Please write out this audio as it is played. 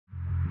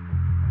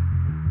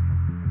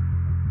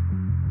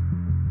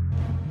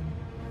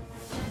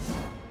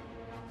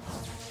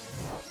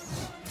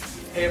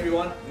Hey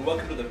everyone, and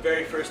welcome to the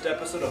very first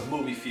episode of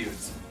Movie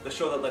Feuds, the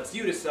show that lets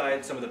you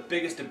decide some of the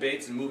biggest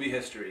debates in movie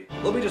history.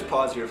 Let me just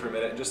pause here for a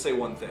minute and just say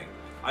one thing.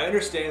 I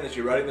understand that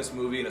you're writing this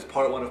movie and it's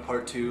part 1 of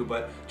part 2,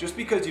 but just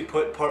because you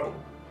put part...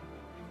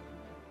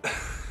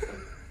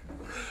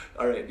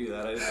 Alright, do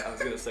that. I was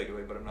gonna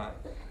segue, but I'm not.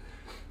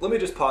 Let me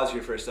just pause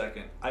here for a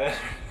second.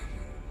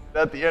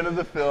 At the end of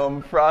the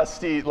film,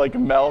 Frosty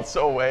melts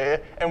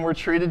away, and we're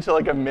treated to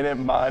a minute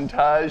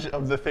montage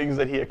of the things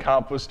that he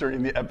accomplished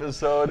during the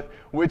episode,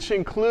 which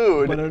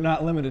include, but are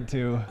not limited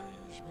to,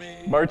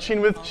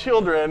 marching with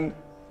children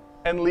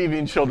and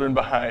leaving children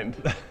behind.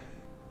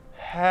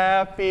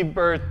 Happy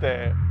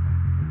birthday.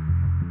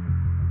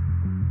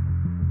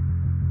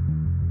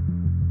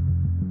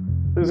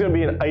 There's gonna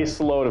be an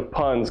ice load of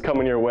puns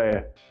coming your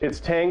way.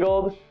 It's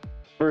Tangled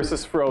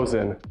versus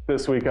Frozen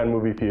this week on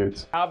Movie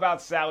Feuds. How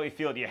about Sally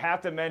Field? You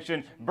have to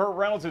mention Burt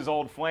Reynolds'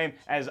 old flame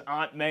as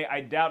Aunt May.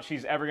 I doubt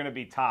she's ever going to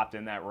be topped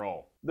in that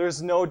role.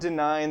 There's no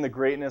denying the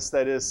greatness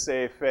that is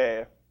Say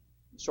Faye,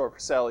 short for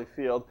Sally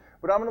Field,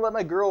 but I'm going to let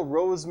my girl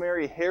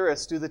Rosemary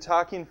Harris do the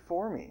talking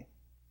for me.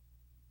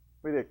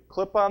 Wait, a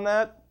clip on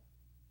that?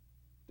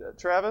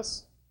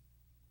 Travis?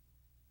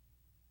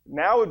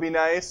 Now would be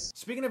nice.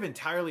 Speaking of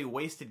entirely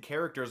wasted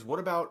characters, what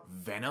about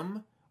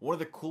Venom? One of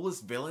the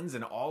coolest villains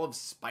in all of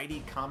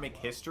Spidey comic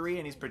history,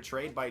 and he's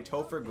portrayed by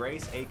Topher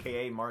Grace,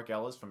 aka Mark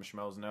Ellis from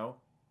Schmoes Know.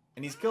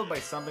 And he's killed by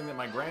something that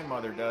my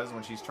grandmother does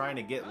when she's trying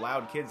to get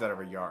loud kids out of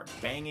her yard,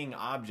 banging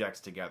objects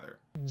together.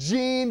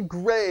 Jean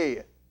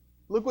Grey.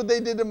 Look what they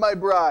did to my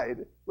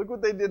bride. Look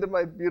what they did to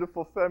my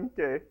beautiful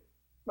Femke.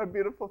 My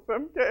beautiful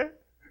Femke.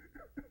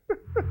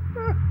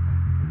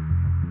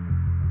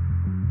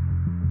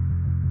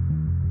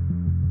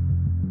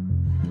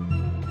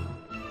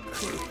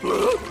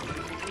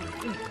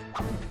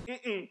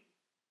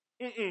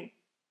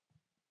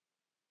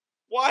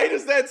 Why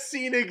does that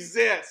scene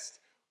exist?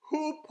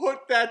 Who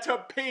put that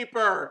to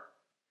paper?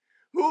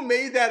 Who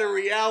made that a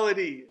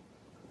reality?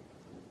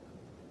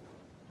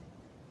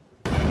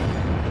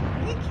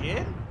 Hey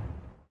kid,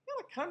 you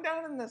wanna come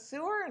down in the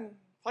sewer and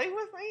play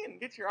with me and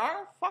get your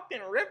arm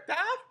fucking ripped off?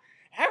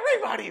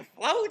 Everybody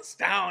floats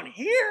down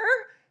here.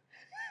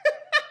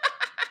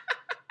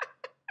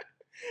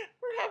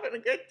 We're having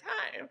a good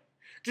time.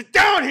 Get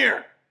down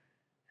here!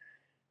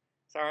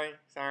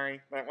 Sorry,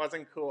 that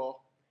wasn't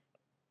cool.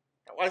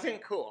 That wasn't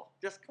cool.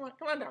 Just come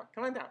on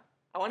down.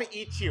 I want to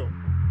eat you.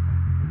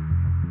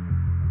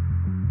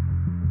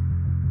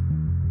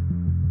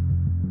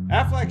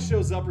 Affleck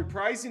shows up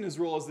reprising his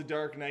role as the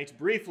Dark Knight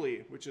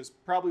briefly, which is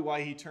probably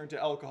why he turned to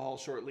alcohol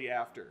shortly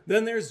after.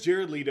 Then there's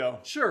Jared Leto.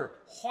 Sure,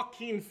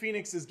 Joaquin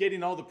Phoenix is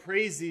getting all the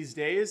praise these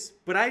days,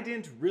 but I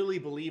didn't really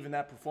believe in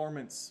that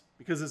performance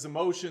because his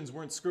emotions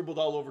weren't scribbled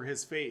all over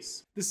his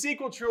face. The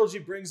sequel trilogy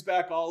brings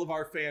back all of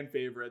our fan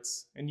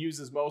favorites and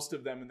uses most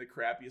of them in the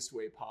crappiest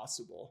way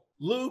possible.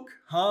 Luke,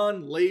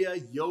 Han,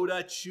 Leia,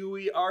 Yoda,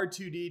 Chewie,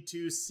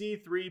 R2-D2,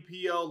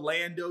 C-3PO,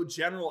 Lando,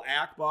 General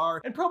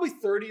Akbar, and probably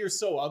 30 or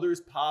so others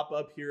pop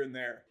up here and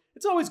there.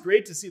 It's always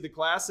great to see the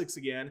classics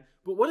again,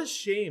 but what a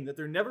shame that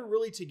they're never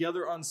really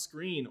together on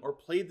screen or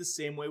played the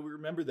same way we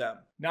remember them.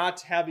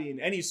 Not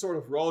having any sort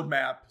of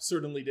roadmap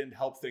certainly didn't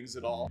help things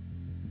at all.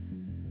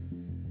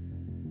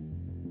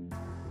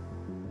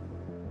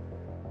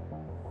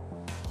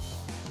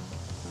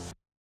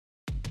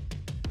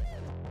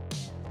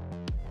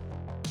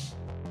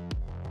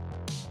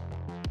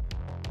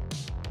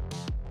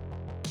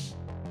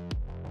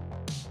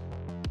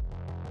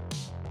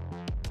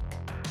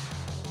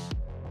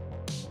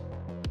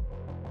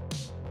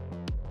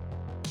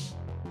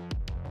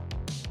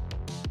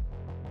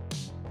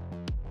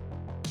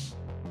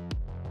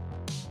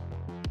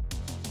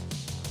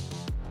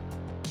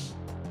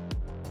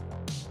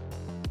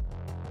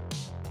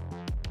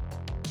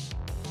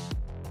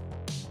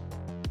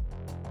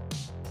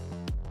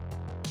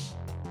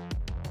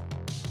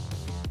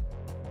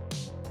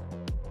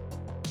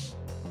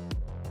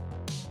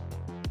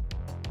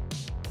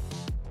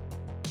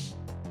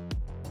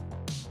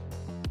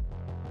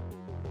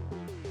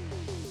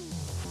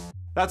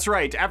 That's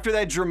right, after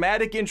that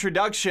dramatic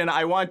introduction,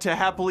 I want to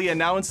happily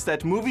announce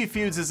that Movie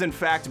Feuds is in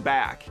fact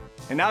back.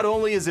 And not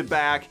only is it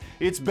back,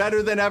 it's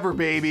better than ever,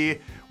 baby.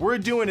 We're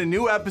doing a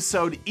new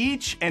episode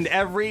each and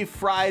every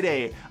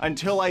Friday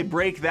until I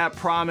break that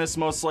promise,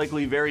 most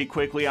likely very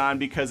quickly on,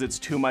 because it's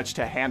too much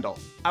to handle.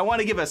 I want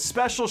to give a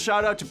special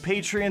shout out to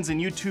Patreons and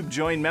YouTube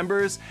Join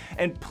members,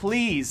 and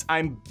please,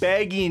 I'm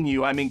begging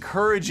you, I'm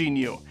encouraging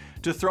you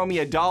to throw me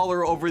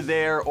 $1 over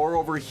there or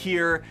over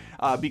here,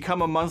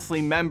 become a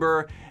monthly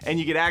member, and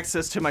you get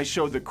access to my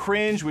show The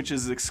Cringe, which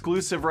is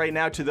exclusive right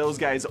now to those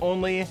guys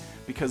only,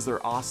 because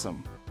they're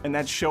awesome. and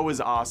that show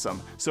is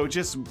awesome. So it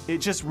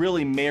just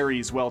really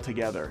marries well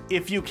together.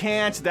 If you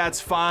can't,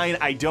 that's fine.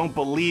 I don't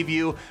believe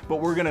you, but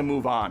we're gonna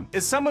move on.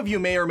 As some of you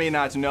may or may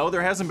not know,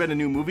 there hasn't been a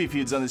new Movie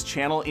Feuds on this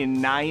channel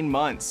in 9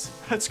 months.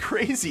 That's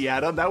crazy,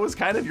 Adam. That was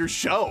kind of your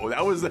show.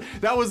 That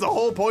was the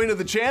whole point of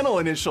the channel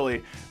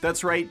initially.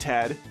 That's right,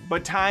 Ted.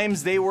 But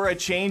times, they were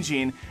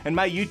a-changing, and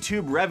my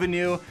YouTube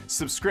revenue,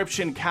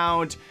 subscription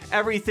count,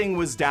 everything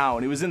was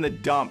down. It was in the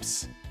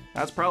dumps.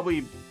 That's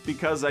probably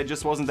because I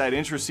just wasn't that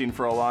interesting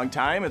for a long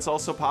time. It's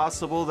also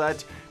possible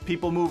that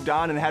people moved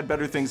on and had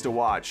better things to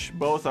watch.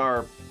 Both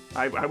are,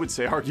 I would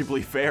say,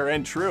 arguably fair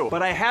and true.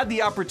 But I had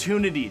the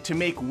opportunity to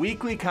make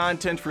weekly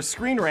content for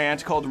Screen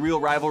Rant called Reel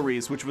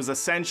Rivalries, which was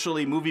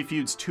essentially Movie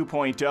Feuds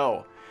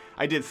 2.0.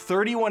 I did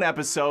 31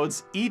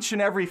 episodes each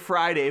and every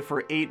Friday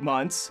for 8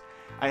 months.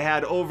 I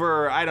had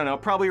over, I don't know,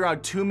 probably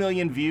around 2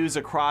 million views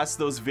across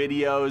those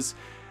videos,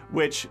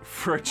 which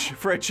for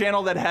a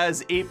channel that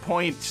has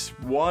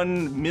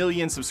 8.1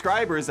 million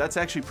subscribers, that's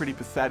actually pretty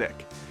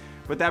pathetic.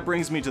 But that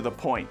brings me to the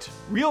point.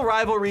 Reel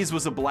Rivalries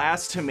was a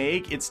blast to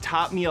make. It's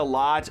taught me a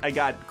lot. I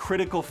got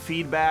critical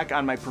feedback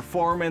on my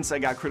performance. I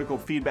got critical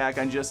feedback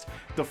on just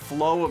the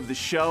flow of the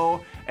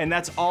show. And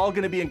that's all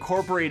gonna be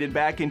incorporated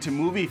back into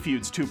Movie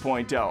Feuds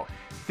 2.0.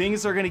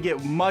 Things are gonna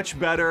get much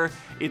better.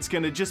 It's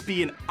gonna just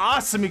be an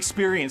awesome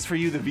experience for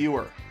you, the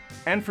viewer.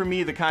 And for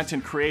me, the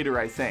content creator,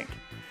 I think.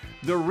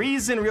 The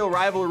reason Reel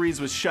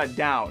Rivalries was shut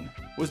down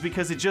was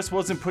because it just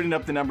wasn't putting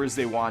up the numbers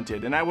they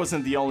wanted, and I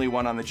wasn't the only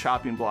one on the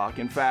chopping block.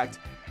 In fact,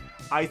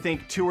 I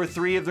think 2 or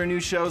 3 of their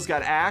new shows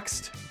got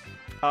axed.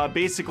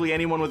 Basically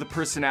anyone with a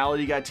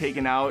personality got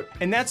taken out,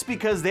 and that's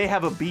because they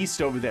have a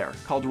beast over there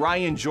called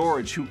Ryan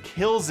George, who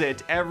kills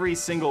it every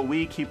single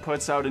week he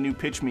puts out a new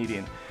pitch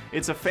meeting.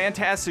 It's a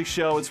fantastic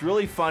show, it's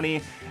really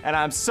funny, and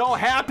I'm so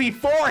happy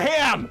for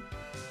him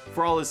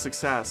for all his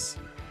success.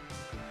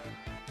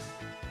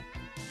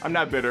 I'm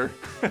not bitter.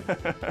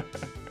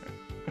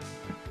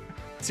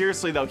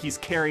 Seriously though, he's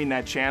carrying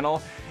that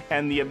channel,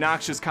 and the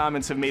obnoxious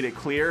comments have made it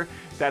clear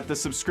that the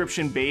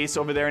subscription base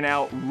over there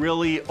now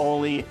really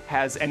only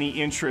has any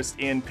interest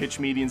in pitch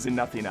meetings and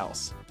nothing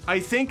else. I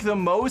think the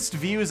most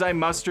views I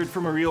mustered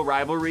from Reel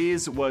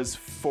Rivalries was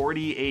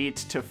 48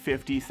 to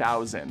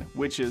 50,000,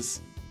 which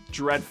is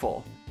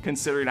dreadful,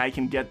 considering I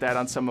can get that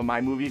on some of my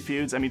Movie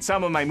Feuds. I mean,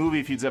 some of my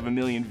Movie Feuds have 1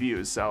 million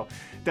views, so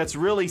that's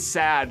really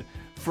sad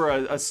for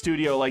a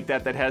studio like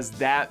that that has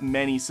that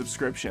many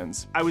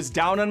subscriptions. I was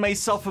down on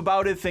myself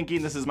about it,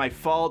 thinking this is my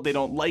fault, they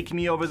don't like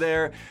me over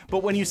there.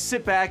 But when you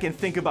sit back and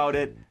think about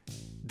it,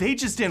 they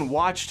just didn't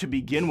watch to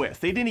begin with.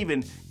 They didn't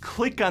even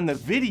click on the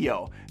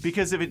video,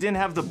 because if it didn't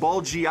have the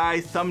bulgy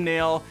eye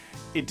thumbnail,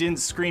 it didn't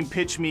scream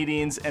pitch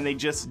meetings, and they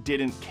just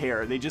didn't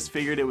care. They just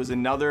figured it was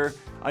another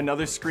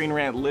Screen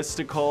Rant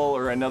listicle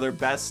or another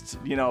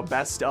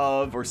best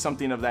of or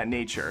something of that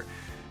nature.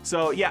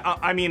 So yeah,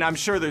 I mean, I'm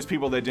sure there's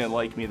people that didn't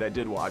like me that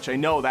did watch. I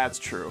know that's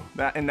true,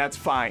 and that's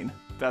fine.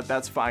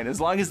 That's fine, as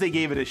long as they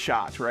gave it a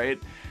shot, right?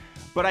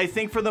 But I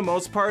think for the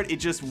most part, it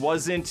just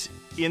wasn't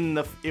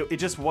it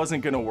just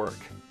wasn't gonna work.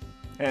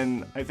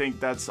 And I think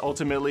that's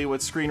ultimately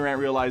what Screen Rant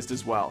realized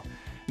as well.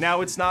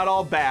 Now, it's not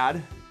all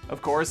bad.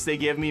 Of course, they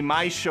give me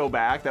my show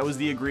back. That was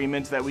the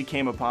agreement that we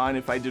came upon.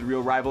 If I did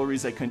Reel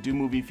Rivalries, I couldn't do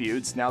Movie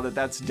Feuds. Now that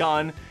that's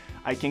done,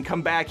 I can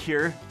come back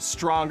here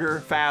stronger,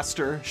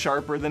 faster,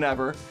 sharper than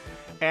ever.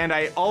 And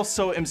I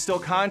also am still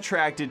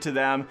contracted to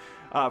them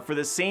for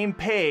the same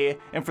pay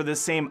and for the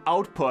same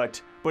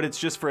output, but it's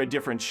just for a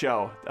different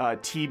show,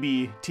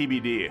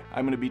 TBD.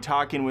 I'm gonna be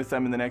talking with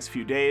them in the next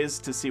few days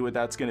to see what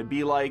that's gonna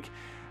be like.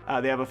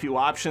 They have a few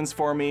options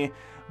for me,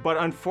 but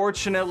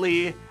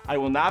unfortunately, I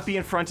will not be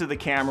in front of the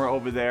camera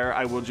over there.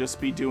 I will just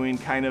be doing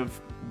kind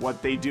of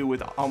what they do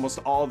with almost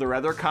all their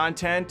other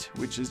content,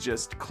 which is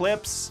just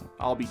clips.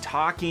 I'll be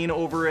talking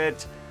over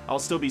it. I'll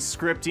still be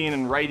scripting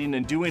and writing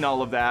and doing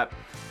all of that,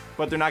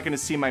 but they're not gonna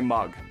see my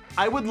mug.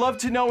 I would love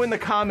to know in the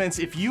comments,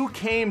 if you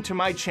came to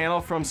my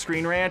channel from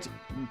Screen Rant,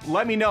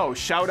 let me know.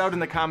 Shout out in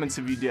the comments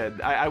if you did.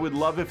 I would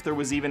love if there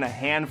was even a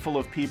handful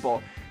of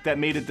people that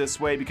made it this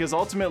way, because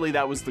ultimately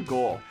that was the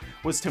goal,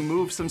 was to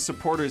move some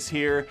supporters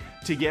here,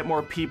 to get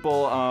more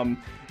people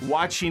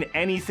watching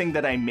anything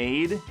that I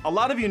made. A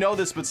lot of you know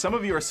this, but some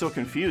of you are so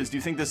confused.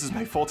 You think this is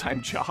my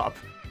full-time job.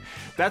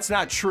 That's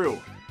not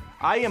true.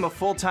 I am a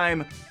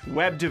full-time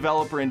web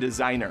developer and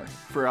designer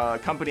for a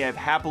company I've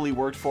happily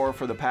worked for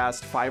the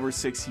past 5 or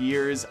 6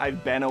 years.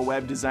 I've been a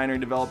web designer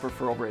and developer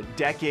for over a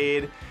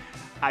decade.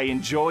 I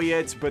enjoy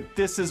it, but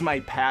this is my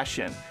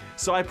passion.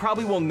 So I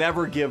probably will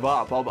never give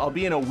up. I'll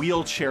be in a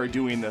wheelchair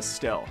doing this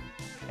still.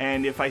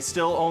 And if I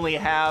still only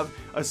have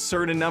a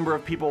certain number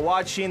of people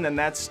watching, then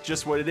that's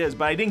just what it is.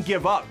 But I didn't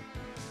give up.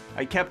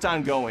 I kept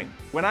on going.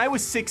 When I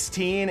was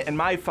 16 and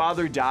my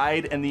father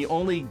died, and the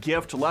only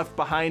gift left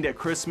behind at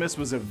Christmas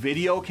was a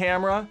video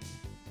camera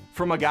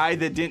from a guy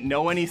that didn't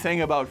know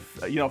anything about,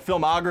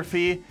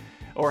 filmography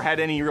or had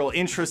any real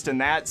interest in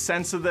that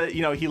sense of the,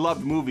 he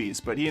loved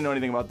movies, but he didn't know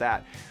anything about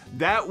that.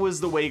 That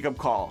was the wake-up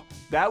call.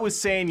 That was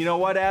saying, you know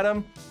what,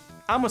 Adam?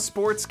 I'm a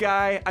sports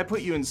guy. I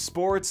put you in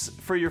sports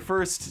for your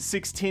first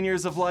 16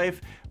 years of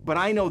life, but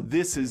I know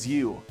this is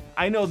you.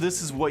 I know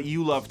this is what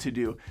you love to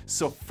do,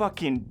 so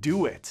fucking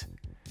do it.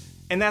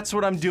 And that's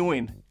what I'm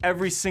doing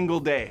every single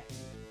day.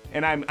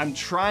 And I'm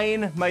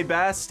trying my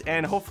best,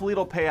 and hopefully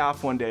it'll pay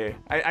off one day.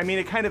 I mean,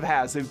 it kind of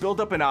has. I've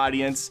built up an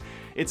audience,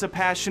 it's a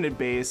passionate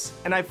base,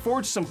 and I've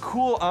forged some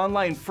cool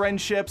online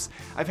friendships.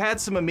 I've had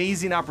some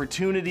amazing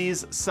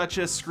opportunities, such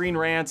as Screen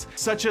Rants,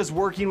 such as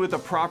working with the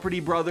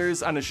Property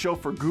Brothers on a show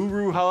for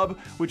Guru Hub,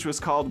 which was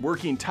called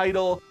Working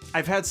Title.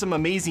 I've had some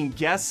amazing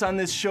guests on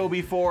this show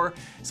before,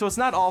 so it's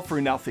not all for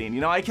nothing.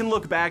 You know, I can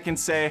look back and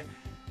say,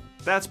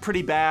 that's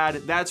pretty bad,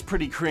 that's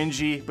pretty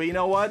cringy, but you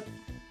know what?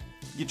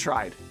 You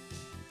tried.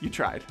 You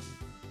tried.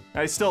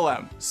 I still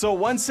am. So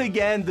once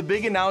again, the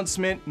big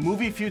announcement,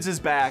 Movie Feuds is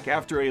back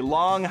after a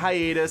long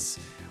hiatus.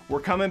 We're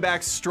coming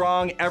back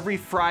strong every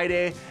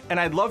Friday, and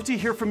I'd love to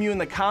hear from you in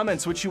the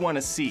comments what you want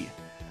to see.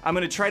 I'm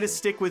gonna try to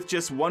stick with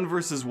just 1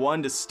 versus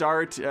 1 to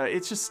start.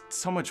 It's just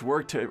so much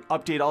work to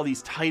update all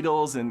these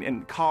titles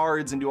and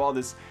cards and do all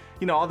this,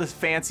 you know, all this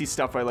fancy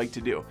stuff I like to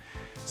do.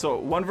 So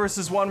 1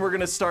 versus 1 we're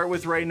gonna start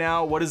with right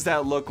now. What does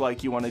that look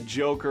like? You want a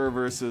Joker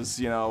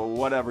versus, you know,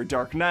 whatever,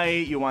 Dark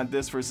Knight, you want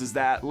this versus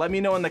that. Let me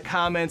know in the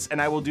comments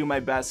and I will do my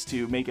best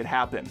to make it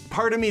happen.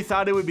 Part of me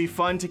thought it would be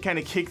fun to kind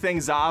of kick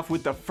things off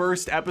with the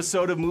first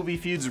episode of Movie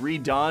Feuds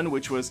redone,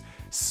 which was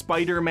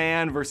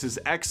Spider-Man versus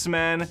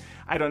X-Men.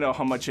 I don't know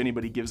how much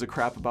anybody gives a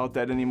crap about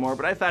that anymore,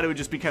 but I thought it would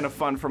just be kind of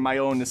fun for my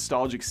own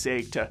nostalgic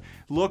sake to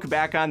look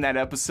back on that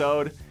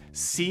episode,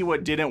 see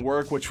what didn't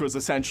work, which was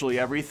essentially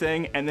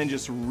everything, and then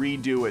just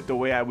redo it the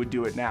way I would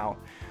do it now.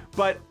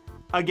 But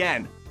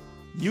again,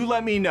 you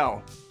let me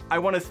know. I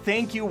want to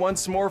thank you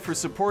once more for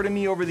supporting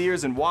me over the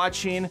years and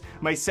watching.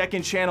 My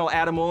second channel,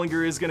 Adam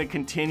Olinger, is going to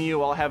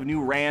continue. I'll have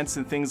new rants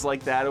and things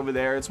like that over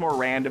there. It's more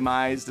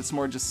randomized. It's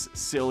more just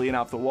silly and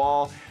off the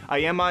wall. I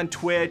am on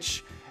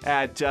Twitch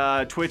at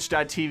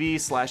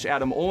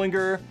twitch.tv/Adam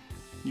Olinger.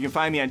 You can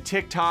find me on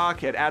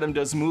TikTok at Adam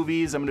Does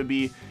Movies. I'm going to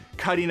be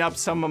cutting up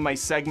some of my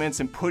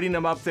segments and putting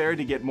them up there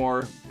to get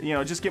more, you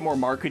know, just get more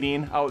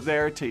marketing out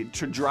there to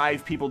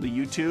drive people to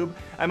YouTube.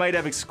 I might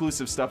have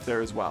exclusive stuff there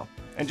as well.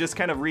 And just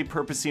kind of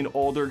repurposing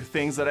older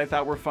things that I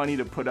thought were funny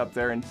to put up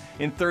there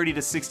in 30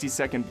 to 60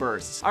 second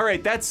bursts. All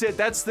right, that's it.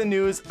 That's the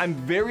news. I'm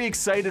very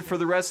excited for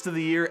the rest of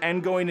the year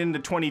and going into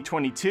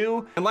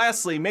 2022. And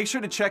lastly, make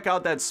sure to check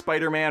out that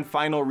Spider-Man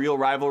final Reel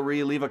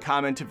Rivalry. Leave a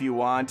comment if you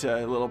want.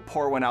 A little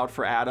pour one out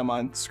for Adam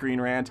on Screen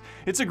Rant.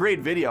 It's a great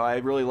video. I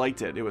really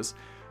liked it. It was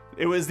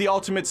the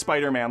ultimate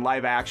Spider-Man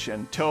live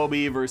action.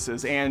 Toby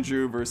versus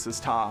Andrew versus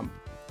Tom.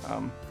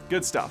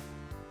 Good stuff.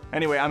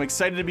 Anyway, I'm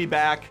excited to be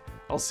back.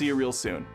 I'll see you real soon.